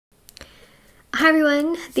Hi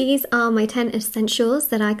everyone, these are my 10 essentials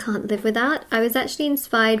that I can't live without. I was actually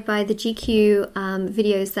inspired by the GQ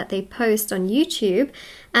videos that they post on YouTube,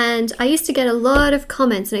 and I used to get a lot of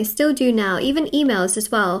comments, and I still do now, even emails as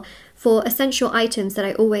well, for essential items that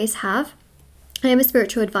I always have. I am a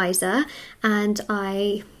spiritual advisor and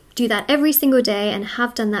I do that every single day and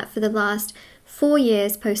have done that for the last 4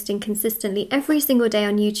 years, posting consistently every single day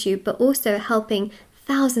on YouTube, but also helping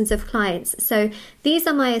thousands of clients. So these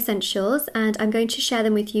are my essentials and I'm going to share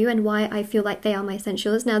them with you and why I feel like they are my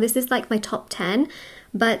essentials. Now this is like my top 10,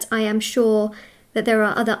 but I am sure that there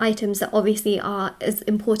are other items that obviously are as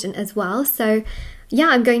important as well. So yeah,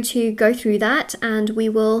 I'm going to go through that and we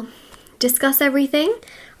will discuss everything.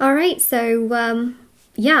 All right, so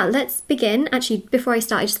yeah, let's begin. Actually, before I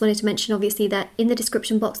start, I just wanted to mention obviously that in the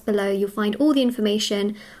description box below you'll find all the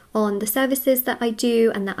information on the services that I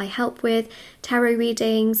do and that I help with, tarot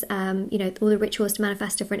readings, you know, all the rituals to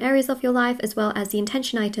manifest different areas of your life, as well as the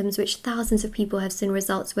intention items which thousands of people have seen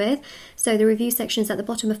results with. So the review section is at the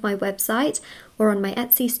bottom of my website or on my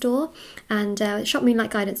Etsy store, and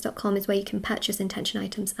shopmoonlightguidance.com is where you can purchase intention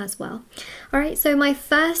items as well. All right, so my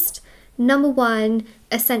first number one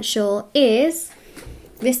essential is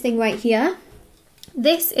this thing right here.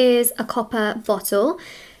 This is a copper bottle.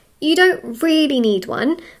 You don't really need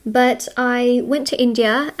one, but I went to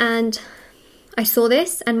India and I saw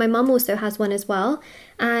this, and my mum also has one as well,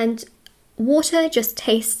 and water just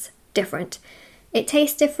tastes different. It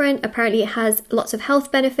tastes different. Apparently it has lots of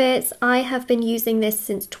health benefits. I have been using this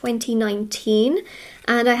since 2019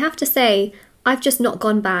 and I have to say I've just not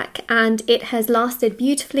gone back, and it has lasted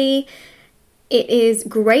beautifully. It is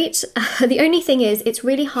great. The only thing is it's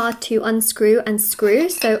really hard to unscrew and screw,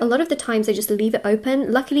 so a lot of the times I just leave it open.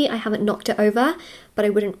 Luckily I haven't knocked it over, but I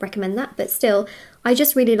wouldn't recommend that. But still, I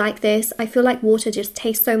just really like this. I feel like water just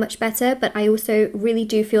tastes so much better, but I also really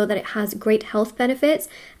do feel that it has great health benefits,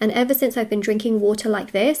 and ever since I've been drinking water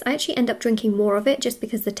like this, I actually end up drinking more of it just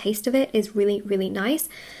because the taste of it is really, really nice.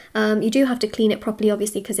 You do have to clean it properly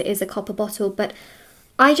obviously because it is a copper bottle, but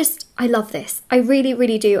I love this. I really,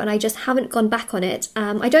 really do, and I just haven't gone back on it.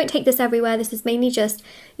 I don't take this everywhere. This is mainly just,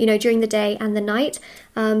 you know, during the day and the night.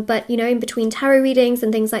 But, you know, in between tarot readings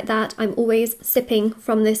and things like that, I'm always sipping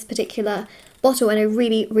from this particular bottle, and I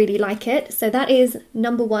really, really like it. So that is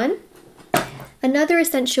number one. Another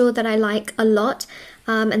essential that I like a lot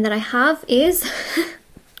and that I have is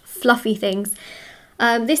fluffy things.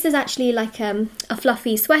 This is actually like a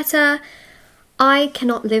fluffy sweater. I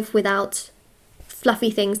cannot live without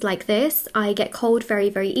fluffy things like this. I get cold very,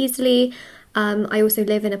 very easily. I also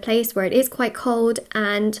live in a place where it is quite cold,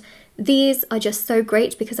 and these are just so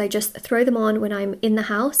great because I just throw them on when I'm in the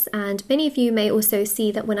house. And many of you may also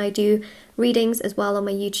see that when I do readings as well on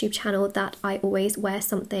my YouTube channel that I always wear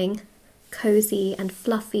something cozy and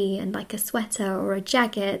fluffy and like a sweater or a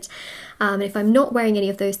jacket. And if I'm not wearing any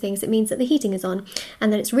of those things, it means that the heating is on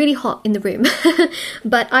and that it's really hot in the room.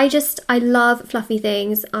 But I love fluffy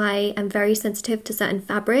things. I am very sensitive to certain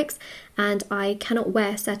fabrics, and I cannot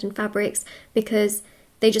wear certain fabrics because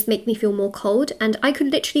they just make me feel more cold. And I could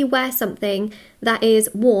literally wear something that is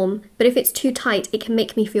warm, but if it's too tight, it can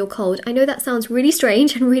make me feel cold. I know that sounds really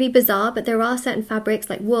strange and really bizarre, but there are certain fabrics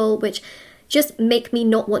like wool which just make me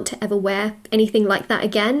not want to ever wear anything like that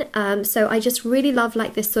again. So I just really love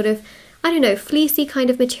like this sort of, I don't know, fleecy kind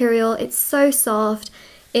of material. It's so soft.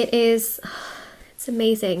 It's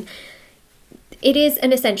amazing. It is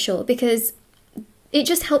an essential because it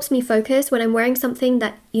just helps me focus when I'm wearing something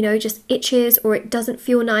that, you know, just itches or it doesn't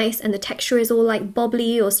feel nice and the texture is all like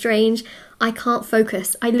bobbly or strange. I can't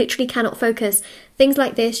focus. I literally cannot focus. Things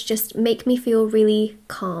like this just make me feel really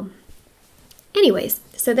calm. Anyways,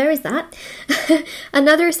 so there is that.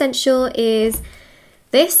 Another essential is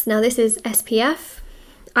this. Now this is SPF.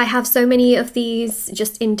 I have so many of these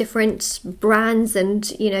just in different brands and,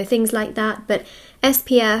 you know, things like that, but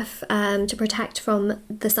SPF to protect from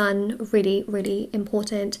the sun, really, really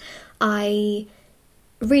important. I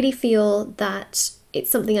really feel that it's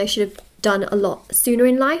something I should have done a lot sooner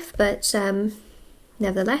in life, but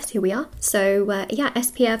nevertheless, here we are. So yeah,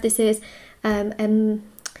 SPF,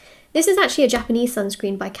 this is actually a Japanese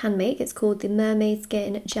sunscreen by HANDMADE. It's called the Mermaid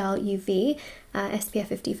Skin Gel UV, SPF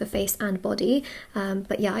 50 for face and body.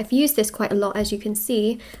 But yeah, I've used this quite a lot, as you can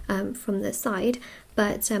see from the side.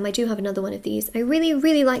 But I do have another one of these. I really,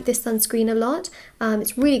 really like this sunscreen a lot.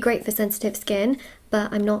 It's really great for sensitive skin,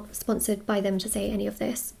 but I'm not sponsored by them to say any of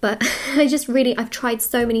this. But I've tried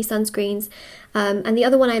so many sunscreens. And the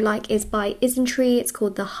other one I like is by Isntree. It's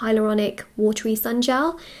called the Hyaluronic Watery Sun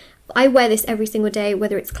Gel. I wear this every single day,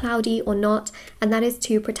 whether it's cloudy or not, and that is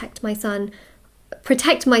to protect my sun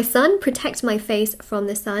protect my sun, protect my face from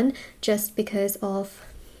the sun, just because of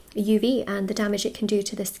UV and the damage it can do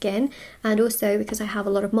to the skin, and also because I have a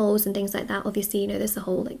lot of moles and things like that. Obviously, you know, there's a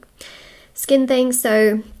whole like skin thing.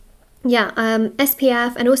 So yeah,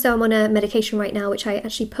 SPF, and also I'm on a medication right now which I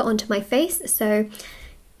actually put onto my face, so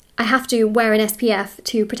I have to wear an SPF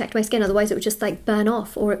to protect my skin, otherwise it would just like burn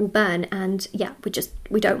off, or it will burn, and yeah,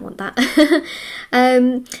 we don't want that.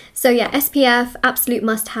 So yeah, SPF, absolute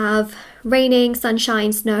must have. Raining,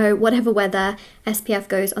 sunshine, snow, whatever weather, SPF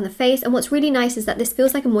goes on the face. And what's really nice is that this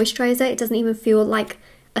feels like a moisturizer. It doesn't even feel like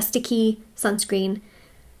a sticky sunscreen.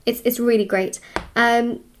 It's really great.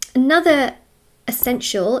 Another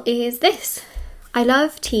essential is this. I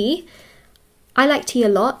love tea. I like tea a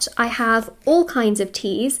lot. I have all kinds of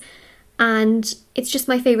teas, and it's just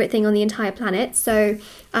my favorite thing on the entire planet. So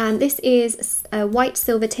this is a white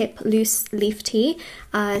silver tip loose leaf tea.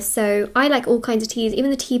 So I like all kinds of teas,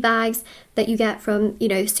 even the tea bags that you get from, you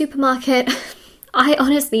know, supermarket. I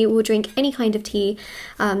honestly will drink any kind of tea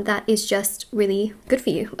that is just really good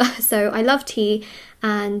for you. So I love tea,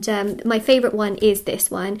 and my favorite one is this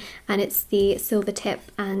one, and it's the silver tip,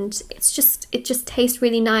 and it just tastes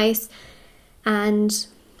really nice. And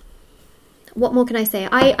what more can I say?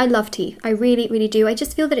 I love tea. I really, really do. I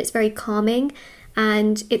just feel that it's very calming,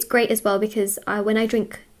 and it's great as well because when I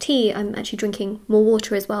drink tea, I'm actually drinking more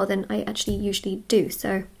water as well than I actually usually do.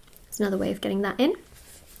 So it's another way of getting that in.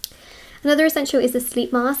 Another essential is the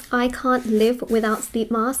sleep mask. I can't live without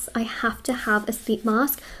sleep masks. I have to have a sleep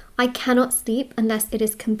mask. I cannot sleep unless it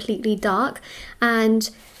is completely dark, and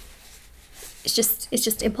it's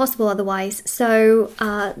just impossible otherwise. So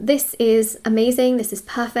this is amazing. This is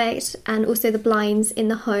perfect. And also the blinds in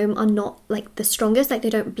the home are not like the strongest, like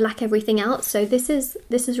they don't black everything out. So this is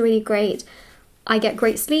really great. I get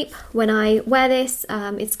great sleep when I wear this.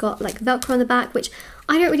 It's got like Velcro on the back, which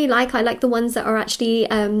I don't really like. I like the ones that are actually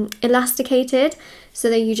elasticated, so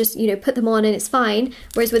that you just, you know, put them on and it's fine.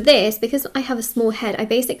 Whereas with this, because I have a small head, I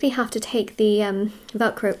basically have to take the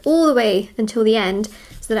Velcro all the way until the end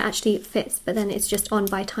so that it actually fits, but then it's just on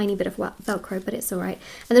by a tiny bit of Velcro, but it's all right.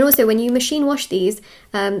 And then also when you machine wash these,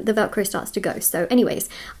 the Velcro starts to go. So anyways,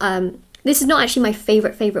 this is not actually my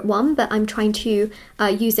favorite one, but I'm trying to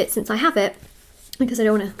use it since I have it, because I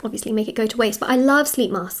don't want to obviously make it go to waste. But I love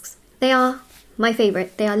sleep masks. They are my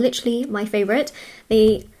favorite. They are literally my favorite.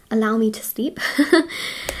 They allow me to sleep.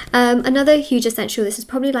 Another huge essential, this is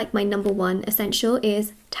probably like my #1 essential,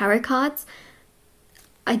 is tarot cards.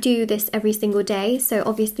 I do this every single day, so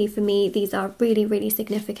obviously for me these are really, really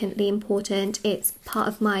significantly important. It's part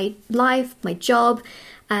of my life, my job,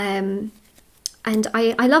 and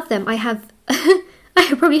I love them. I have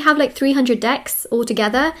I probably have like 300 decks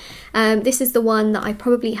altogether. This is the one that I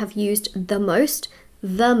probably have used the most,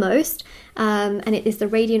 and it is the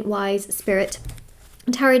Radiant Wise Spirit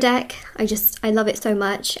Tarot deck. I love it so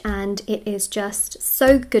much, and it is just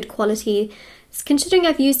so good quality. Considering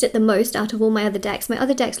I've used it the most out of all my other decks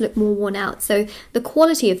look more worn out, so the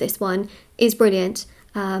quality of this one is brilliant,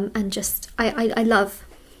 and just I love.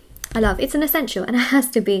 It's an essential, and it has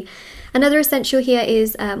to be. Another essential here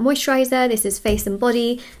is moisturizer. This is face and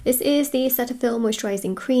body. This is the Cetaphil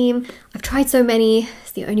Moisturizing Cream. I've tried so many.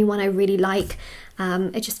 It's the only one I really like.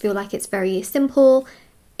 I just feel like it's very simple.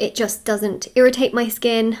 It just doesn't irritate my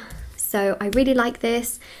skin. So I really like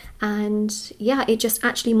this. And yeah, it just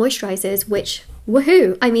actually moisturizes, which,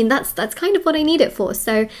 woohoo! I mean, that's kind of what I need it for.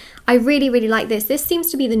 So I really, really like this. This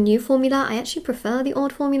seems to be the new formula. I actually prefer the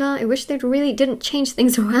old formula. I wish they really didn't change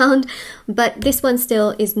things around, but this one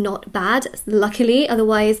still is not bad, luckily.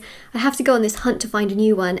 Otherwise, I have to go on this hunt to find a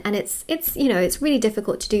new one, and it's you know, it's really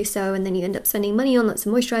difficult to do so, and then you end up spending money on lots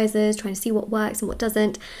of moisturizers, trying to see what works and what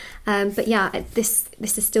doesn't. But yeah, this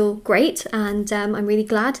is still great, and I'm really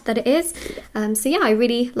glad that it is. So yeah, I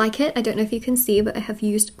really like it. I don't know if you can see, but I have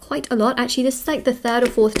used quite a lot. Actually, this is like the 3rd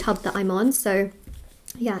or 4th tub that I'm on, so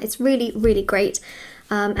yeah, it's really, really great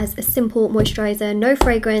as a simple moisturizer. No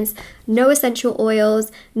fragrance, no essential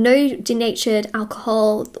oils, no denatured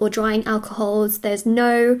alcohol or drying alcohols. There's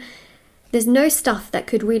no stuff that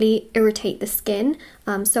could really irritate the skin.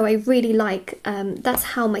 So I really like, that's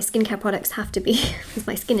how my skincare products have to be, because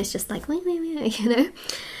my skin is just like, you know.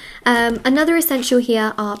 Another essential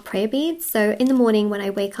here are prayer beads. So in the morning when I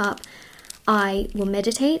wake up, I will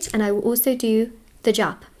meditate, and I will also do the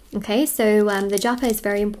japa. Okay, so the japa is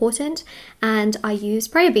very important, and I use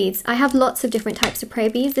prayer beads. I have lots of different types of prayer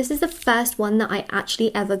beads. This is the first one that I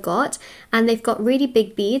actually ever got, and they've got really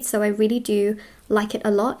big beads, so I really do like it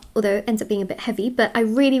a lot, although it ends up being a bit heavy, but I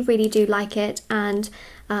really, really do like it. And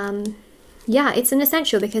yeah, it's an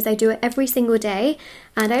essential because I do it every single day,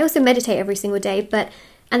 and I also meditate every single day, but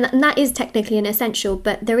and that is technically an essential,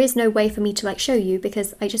 but there is no way for me to like show you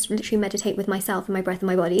because I just literally meditate with myself and my breath and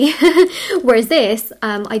my body. Whereas this,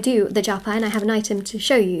 I do the japa and I have an item to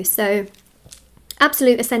show you. So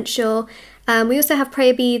absolute essential. We also have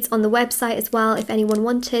prayer beads on the website as well. If anyone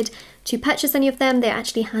wanted to purchase any of them, they're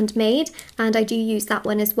actually handmade, and I do use that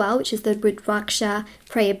one as well, which is the Rudraksha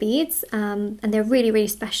prayer beads, and they're really, really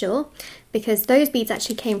special because those beads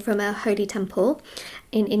actually came from a holy temple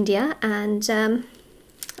in India, and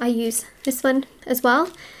I use this one as well.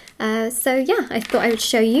 So yeah, I thought I would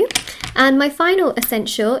show you. And my final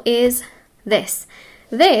essential is this.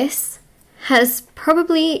 This has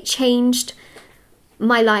probably changed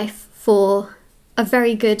my life for a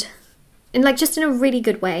very good, just in a really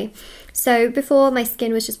good way. So before, my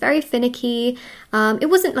skin was just very finicky. It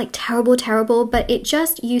wasn't like terrible, but it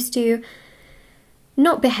just used to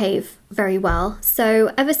not behave very well.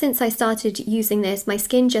 So ever since I started using this, my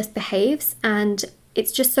skin just behaves, and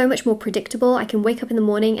it's just so much more predictable. I can wake up in the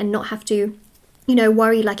morning and not have to,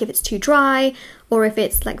 worry like if it's too dry or if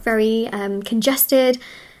it's like very congested.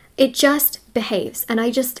 It just behaves, and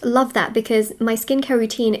I just love that because my skincare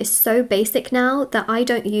routine is so basic now that I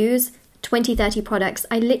don't use 20-30 products.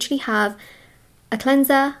 I literally have a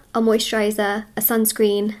cleanser, a moisturizer, a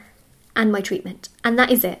sunscreen, and my treatment, and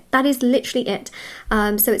that is it. That is literally it.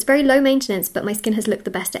 So it's very low maintenance, but my skin has looked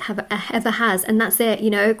the best it ever has, and that's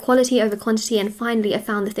it. Quality over quantity, and finally I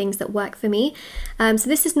found the things that work for me. So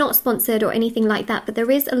this is not sponsored or anything like that, but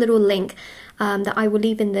there is a little link that I will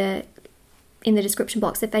leave in the description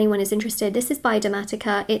box if anyone is interested. This is by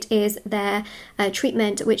Dermatica. It is their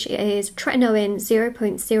treatment, which is tretinoin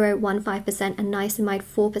 0.015% and niacinamide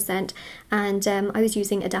 4%. And I was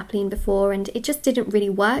using adapalene before and it just didn't really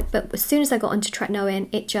work. But as soon as I got onto tretinoin,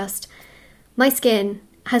 my skin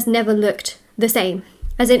has never looked the same.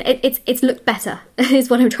 As in, it's looked better, is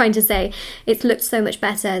what I'm trying to say. It's looked so much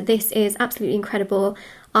better. This is absolutely incredible.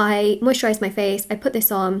 I moisturize my face, I put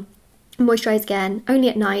this on, moisturize again, only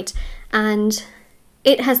at night, and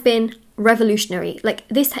it has been revolutionary. Like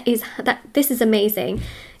this is amazing,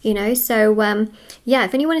 so yeah,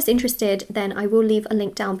 if anyone is interested, then I will leave a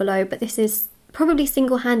link down below. But this is probably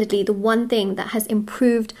single-handedly the one thing that has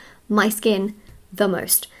improved my skin the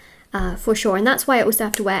most, for sure. And that's why I also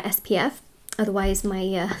have to wear SPF, otherwise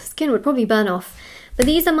my skin would probably burn off. But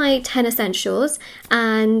these are my 10 essentials,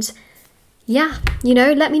 and yeah,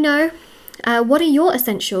 let me know what are your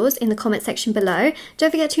essentials in the comment section below. Don't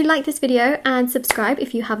forget to like this video and subscribe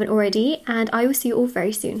if you haven't already, and I will see you all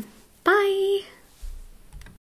very soon. Bye!